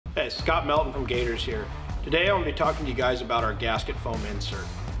Hey, Scott Melton from GATORZ here. Today I'm going to be talking to you guys about our gasket foam insert.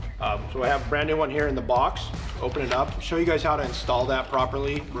 So I have a brand new one here in the box. Open it up, show you guys how to install that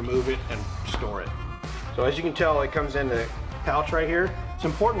properly, remove it, and store it. So as you can tell, it comes in the pouch right here. It's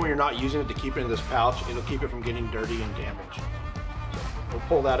important when you're not using it to keep it in this pouch. It'll keep it from getting dirty and damaged. So we'll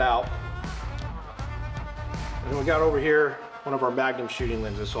pull that out. And then we got over here one of our Magnum shooting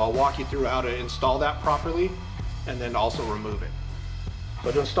lenses. So I'll walk you through how to install that properly and then also remove it.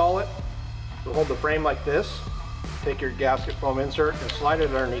 So to install it, you'll hold the frame like this, take your gasket foam insert and slide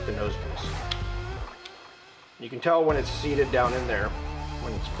it underneath the nose piece. You can tell when it's seated down in there,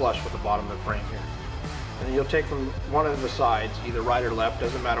 when it's flush with the bottom of the frame here. And then you'll take from one of the sides, either right or left,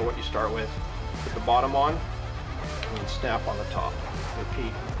 doesn't matter what you start with, put the bottom on, and then snap on the top.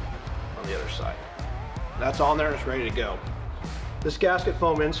 Repeat on the other side. That's on there, it's ready to go. This gasket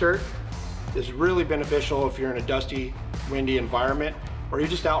foam insert is really beneficial if you're in a dusty, windy environment, or you're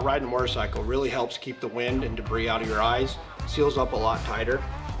just out riding a motorcycle. It really helps keep the wind and debris out of your eyes. Seals up a lot tighter.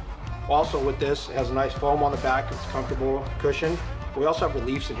 Also with this, it has a nice foam on the back. It's comfortable cushion. We also have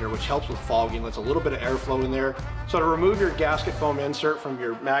reliefs in here which helps with fogging, lets a little bit of airflow in there. So to remove your gasket foam insert from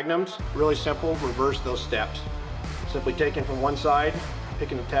your Magnums, really simple, reverse those steps. Simply taking from one side,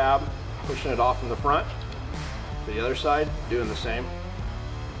 picking the tab, pushing it off from the front. To the other side, doing the same.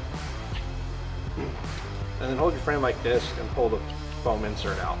 And then hold your frame like this and pull the foam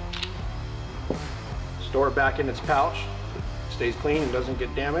insert out. Store it back in its pouch. It stays clean and doesn't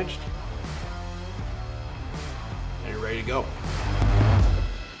get damaged. And you're ready to go.